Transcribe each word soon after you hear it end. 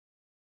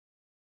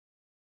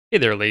Hey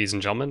there, ladies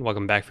and gentlemen.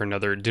 Welcome back for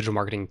another digital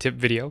marketing tip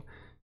video.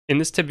 In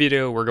this tip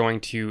video, we're going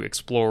to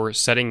explore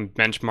setting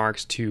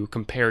benchmarks to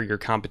compare your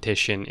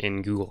competition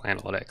in Google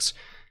Analytics.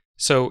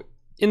 So,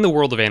 in the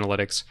world of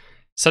analytics,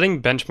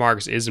 setting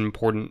benchmarks is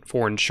important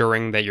for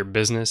ensuring that your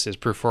business is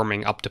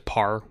performing up to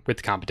par with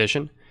the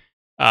competition.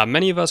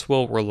 Many of us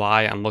will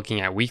rely on looking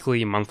at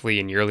weekly,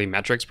 monthly, and yearly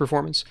metrics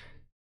performance.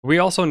 We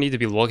also need to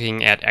be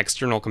looking at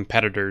external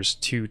competitors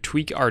to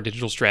tweak our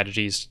digital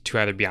strategies to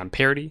either be on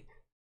parity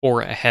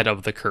or ahead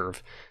of the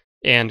curve.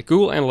 And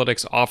Google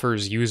Analytics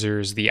offers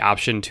users the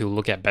option to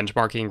look at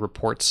benchmarking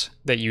reports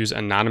that use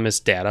anonymous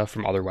data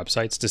from other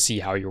websites to see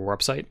how your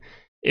website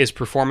is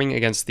performing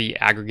against the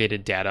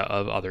aggregated data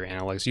of other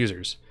analytics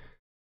users.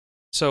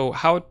 So,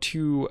 how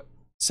to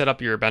set up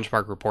your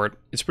benchmark report?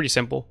 It's pretty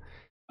simple.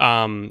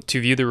 To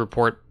view the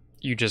report,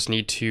 you just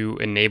need to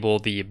enable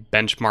the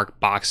benchmark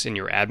box in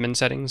your admin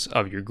settings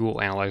of your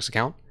Google Analytics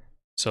account.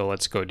 So,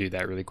 let's go do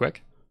that really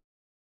quick.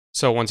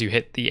 So once you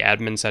hit the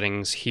admin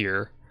settings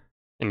here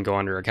and go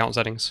under account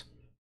settings,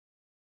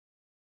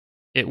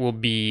 it will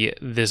be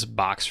this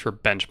box for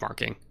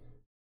benchmarking.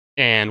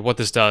 And what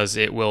this does,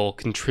 it will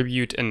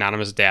contribute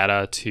anonymous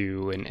data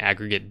to an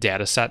aggregate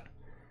data set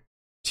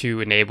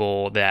to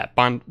enable that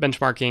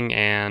benchmarking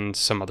and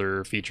some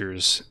other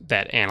features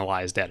that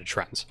analyze data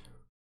trends.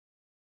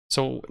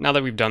 So now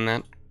that we've done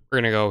that,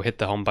 we're going to go hit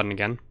the home button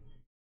again.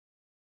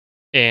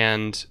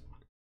 And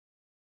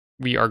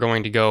we are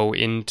going to go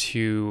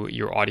into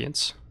your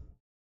audience,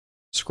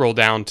 scroll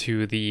down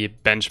to the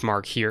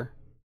benchmark here,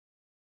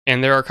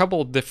 and there are a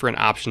couple of different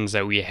options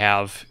that we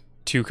have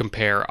to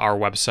compare our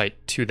website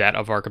to that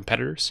of our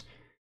competitors.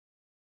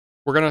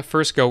 We're going to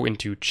first go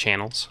into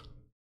channels.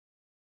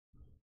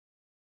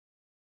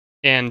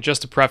 And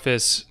just to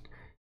preface,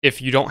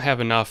 if you don't have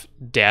enough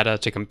data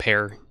to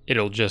compare,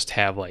 it'll just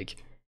have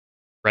like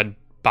red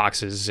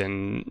boxes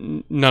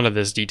and none of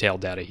this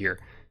detailed data here.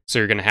 So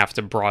you're going to have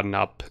to broaden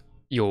up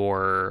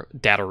your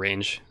data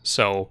range.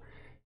 So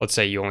let's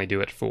say you only do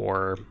it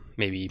for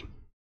maybe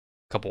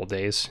a couple of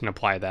days and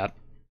apply that.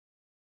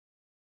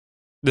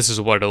 This is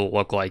what it'll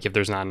look like if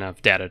there's not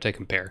enough data to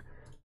compare.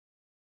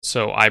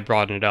 So I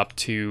broadened it up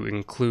to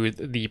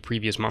include the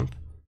previous month.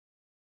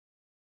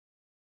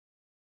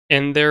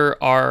 And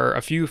there are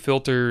a few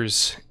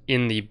filters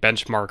in the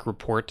benchmark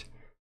report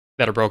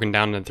that are broken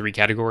down into 3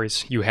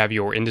 categories. You have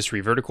your industry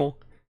vertical,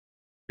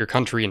 your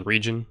country and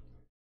region,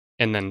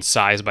 and then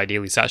size by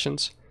daily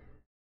sessions.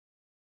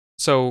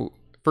 So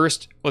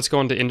first, let's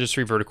go into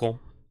industry vertical.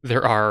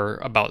 There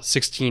are about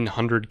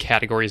 1,600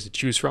 categories to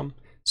choose from,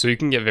 so you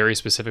can get very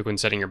specific when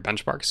setting your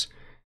benchmarks.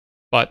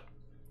 But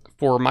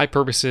for my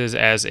purposes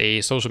as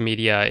a social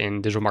media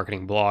and digital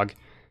marketing blog,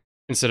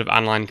 instead of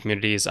online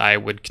communities, I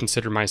would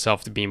consider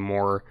myself to be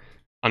more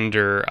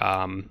under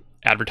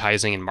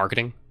advertising and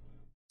marketing.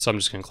 So I'm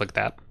just going to click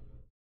that.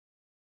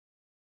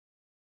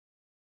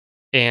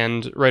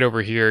 And right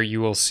over here,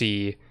 you will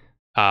see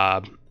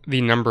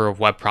the number of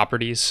web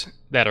properties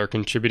that are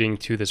contributing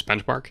to this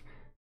benchmark.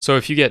 So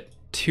if you get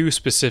too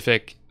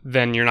specific,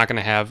 then you're not going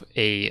to have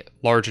a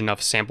large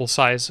enough sample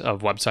size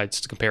of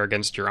websites to compare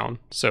against your own.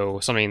 So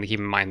something to keep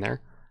in mind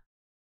there.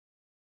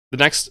 The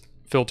next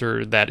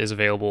filter that is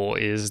available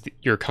is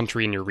your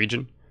country and your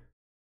region.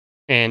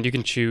 And you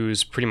can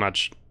choose pretty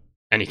much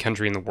any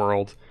country in the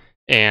world.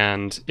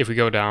 And if we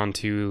go down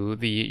to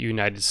the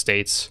United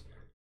States,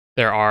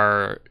 there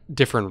are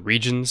different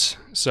regions,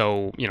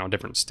 so,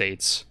 different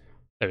states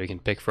that we can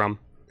pick from.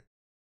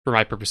 For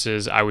my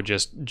purposes, I would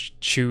just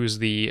choose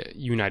the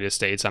United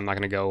States. I'm not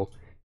going to go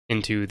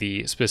into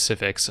the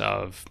specifics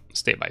of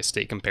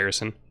state-by-state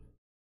comparison.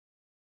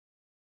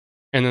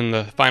 And then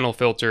the final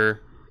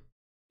filter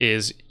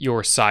is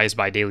your size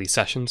by daily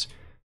sessions.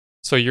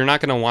 So you're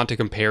not going to want to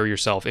compare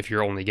yourself if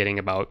you're only getting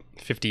about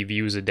 50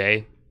 views a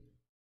day,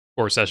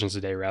 or sessions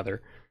a day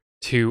rather,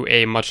 to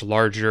a much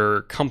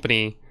larger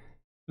company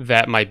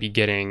that might be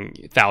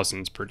getting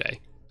thousands per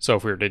day. So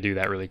if we were to do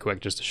that really quick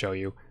just to show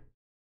you,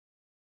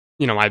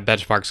 my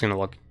benchmark's going to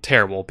look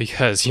terrible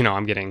because,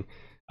 I'm getting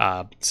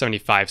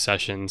 75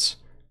 sessions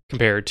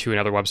compared to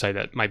another website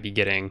that might be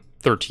getting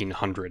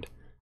 1,300.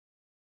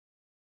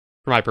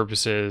 For my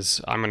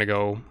purposes, I'm going to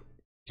go,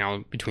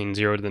 between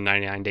 0 to the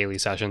 99 daily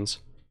sessions.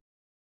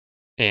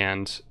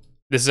 And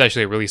this is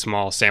actually a really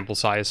small sample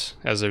size,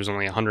 as there's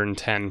only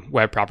 110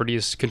 web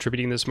properties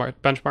contributing to this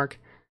benchmark.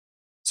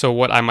 So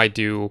what I might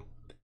do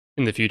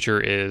in the future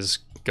is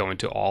go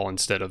into all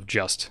instead of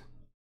just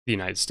the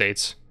United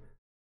States.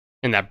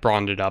 And that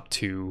broadened it up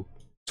to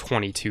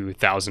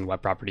 22,000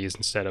 web properties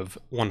instead of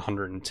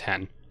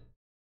 110.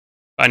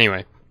 But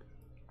anyway,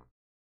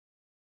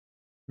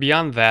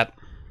 beyond that,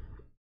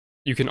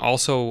 you can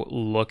also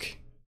look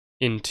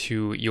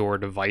into your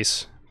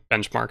device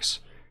benchmarks.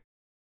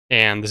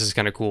 And this is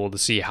kind of cool to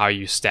see how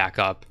you stack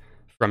up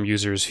from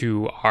users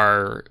who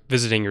are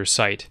visiting your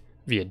site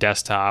via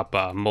desktop,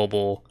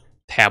 mobile,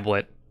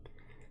 tablet,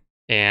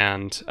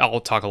 and I'll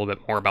talk a little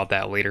bit more about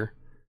that later.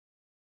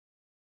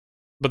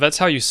 But that's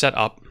how you set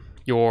up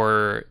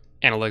your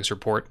analytics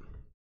report,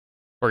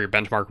 or your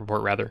benchmark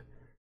report rather.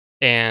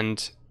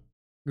 And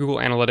Google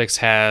Analytics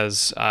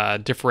has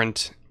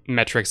different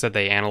metrics that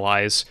they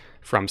analyze,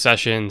 from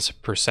sessions,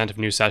 percent of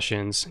new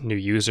sessions, new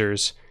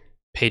users,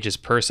 pages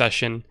per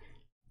session,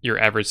 your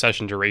average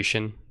session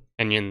duration,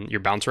 and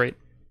your bounce rate.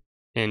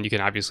 And you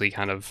can obviously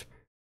kind of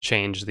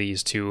change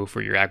these two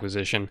for your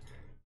acquisition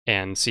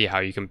and see how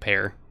you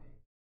compare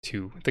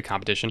to the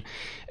competition.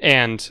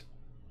 And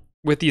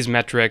with these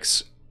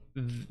metrics,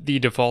 the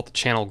default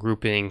channel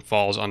grouping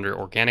falls under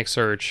organic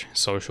search,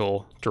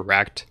 social,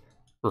 direct,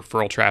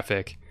 referral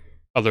traffic,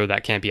 other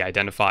that can't be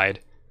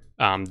identified,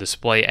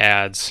 display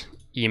ads,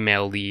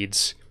 email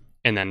leads,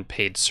 and then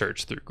paid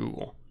search through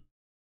Google.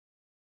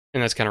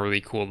 And that's kind of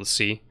really cool to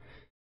see.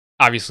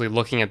 Obviously,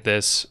 looking at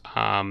this,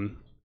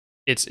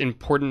 it's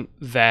important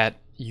that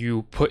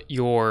you put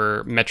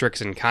your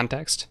metrics in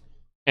context,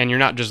 and you're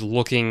not just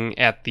looking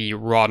at the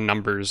raw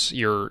numbers.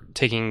 You're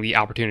taking the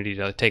opportunity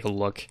to take a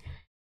look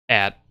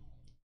at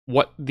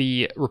what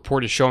the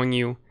report is showing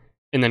you,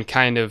 and then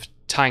kind of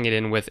tying it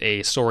in with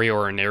a story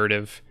or a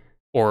narrative,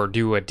 or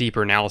do a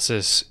deeper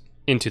analysis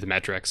into the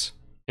metrics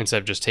instead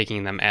of just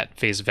taking them at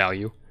face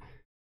value.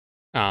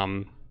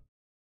 I'm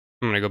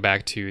going to go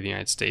back to the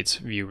United States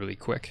view really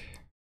quick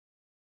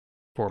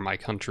for my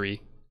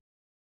country.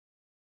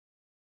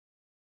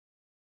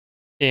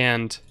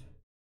 And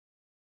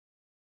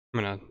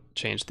I'm going to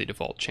change the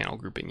default channel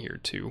grouping here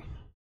too.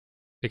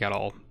 It got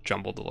all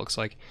jumbled, it looks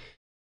like.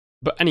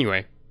 But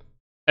anyway,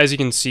 as you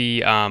can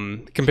see,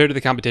 compared to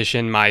the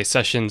competition, my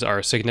sessions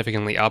are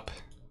significantly up.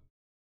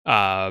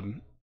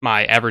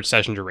 My average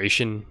session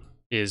duration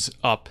is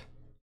up,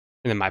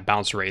 and then my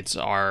bounce rates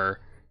are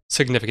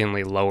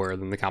significantly lower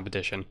than the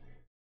competition.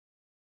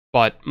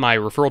 But my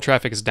referral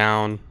traffic is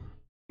down,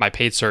 my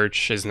paid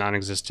search is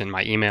non-existent,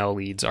 my email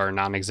leads are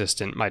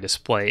non-existent, my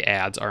display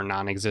ads are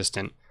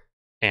non-existent,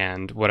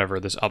 and whatever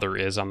this other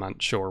is, I'm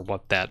not sure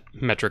what that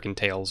metric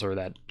entails or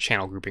that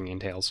channel grouping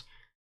entails.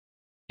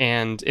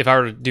 And if I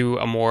were to do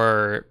a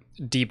more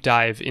deep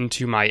dive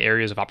into my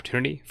areas of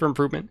opportunity for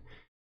improvement,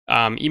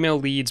 email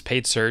leads,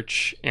 paid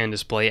search, and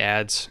display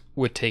ads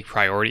would take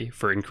priority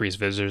for increased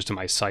visitors to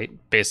my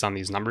site based on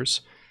these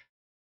numbers.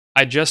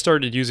 I just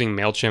started using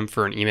MailChimp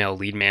for an email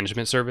lead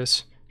management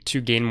service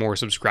to gain more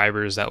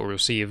subscribers that will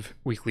receive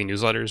weekly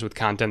newsletters with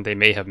content they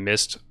may have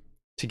missed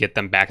to get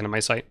them back into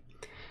my site.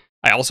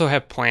 I also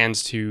have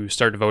plans to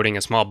start devoting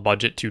a small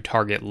budget to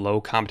target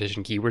low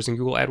competition keywords in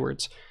Google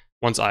AdWords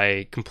once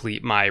I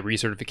complete my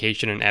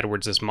recertification in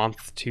AdWords this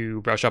month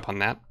to brush up on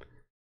that.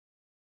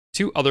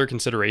 Two other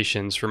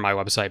considerations for my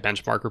website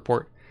benchmark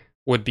report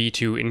would be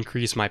to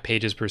increase my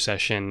pages per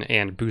session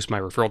and boost my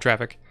referral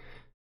traffic.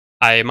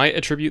 I might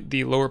attribute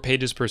the lower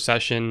pages per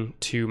session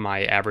to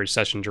my average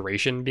session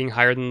duration being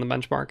higher than the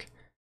benchmark,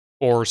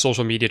 or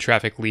social media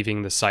traffic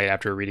leaving the site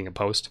after reading a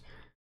post.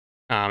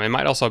 It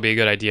might also be a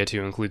good idea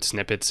to include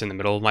snippets in the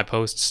middle of my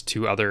posts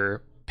to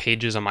other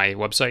pages on my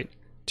website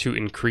to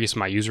increase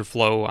my user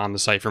flow on the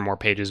site for more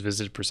pages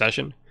visited per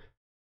session.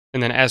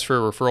 And then as for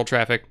referral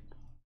traffic,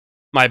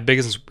 my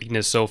biggest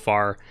weakness so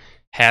far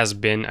has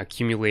been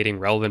accumulating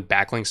relevant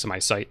backlinks to my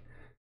site.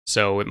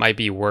 So it might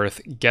be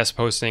worth guest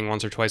posting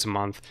once or twice a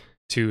month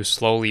to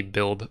slowly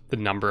build the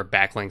number of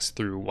backlinks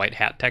through white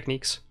hat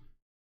techniques.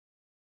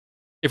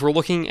 If we're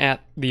looking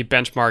at the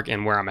benchmark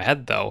and where I'm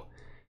ahead though,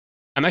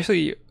 I'm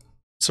actually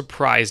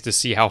surprised to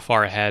see how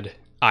far ahead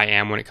I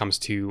am when it comes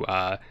to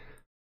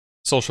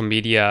social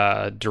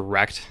media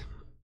direct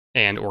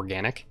and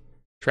organic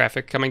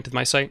traffic coming to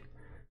my site.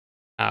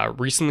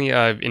 Recently,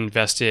 I've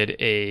invested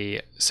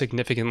a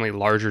significantly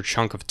larger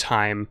chunk of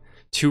time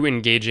to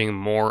engaging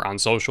more on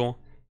social,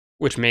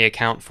 which may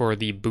account for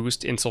the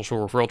boost in social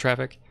referral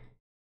traffic.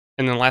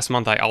 And then last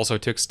month, I also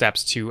took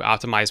steps to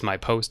optimize my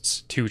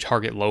posts to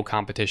target low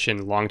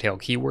competition long tail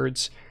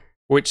keywords,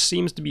 which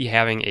seems to be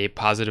having a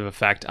positive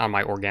effect on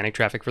my organic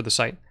traffic for the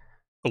site,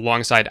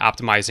 alongside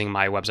optimizing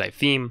my website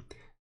theme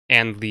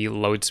and the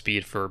load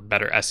speed for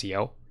better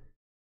SEO.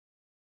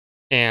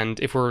 And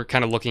if we're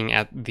kind of looking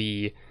at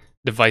the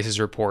devices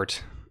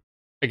report,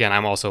 again,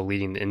 I'm also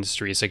leading the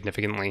industry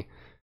significantly,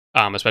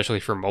 especially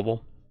for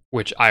mobile,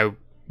 which I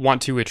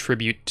want to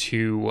attribute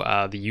to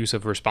the use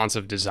of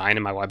responsive design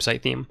in my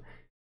website theme,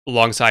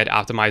 alongside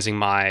optimizing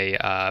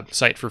my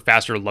site for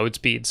faster load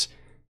speeds,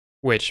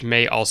 which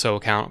may also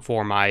account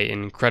for my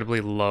incredibly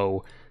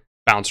low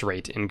bounce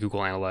rate in Google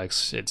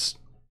Analytics. It's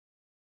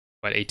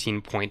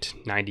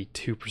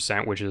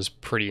 18.92%, which is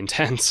pretty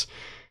intense.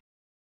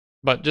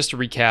 But just to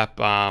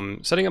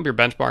recap, setting up your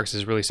benchmarks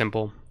is really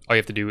simple. All you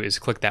have to do is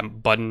click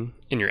that button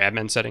in your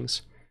admin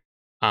settings.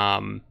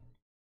 And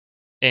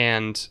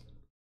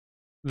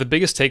the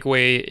biggest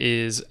takeaway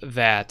is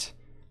that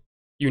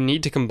you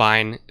need to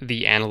combine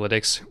the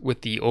analytics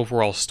with the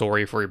overall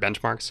story for your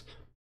benchmarks.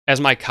 As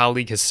my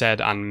colleague has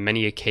said on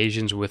many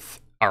occasions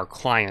with our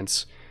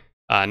clients,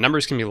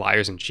 numbers can be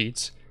liars and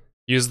cheats.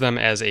 Use them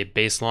as a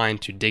baseline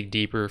to dig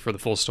deeper for the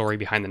full story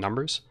behind the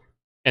numbers,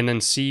 and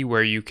then see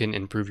where you can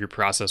improve your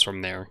process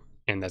from there.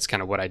 And that's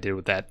kind of what I did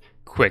with that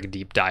quick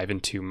deep dive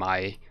into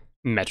my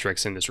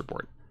metrics in this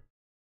report.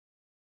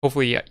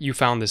 Hopefully you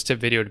found this tip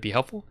video to be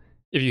helpful.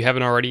 If you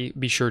haven't already,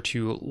 be sure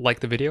to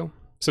like the video,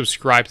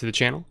 subscribe to the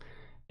channel,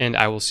 and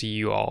I will see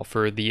you all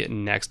for the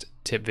next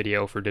tip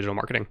video for digital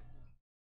marketing.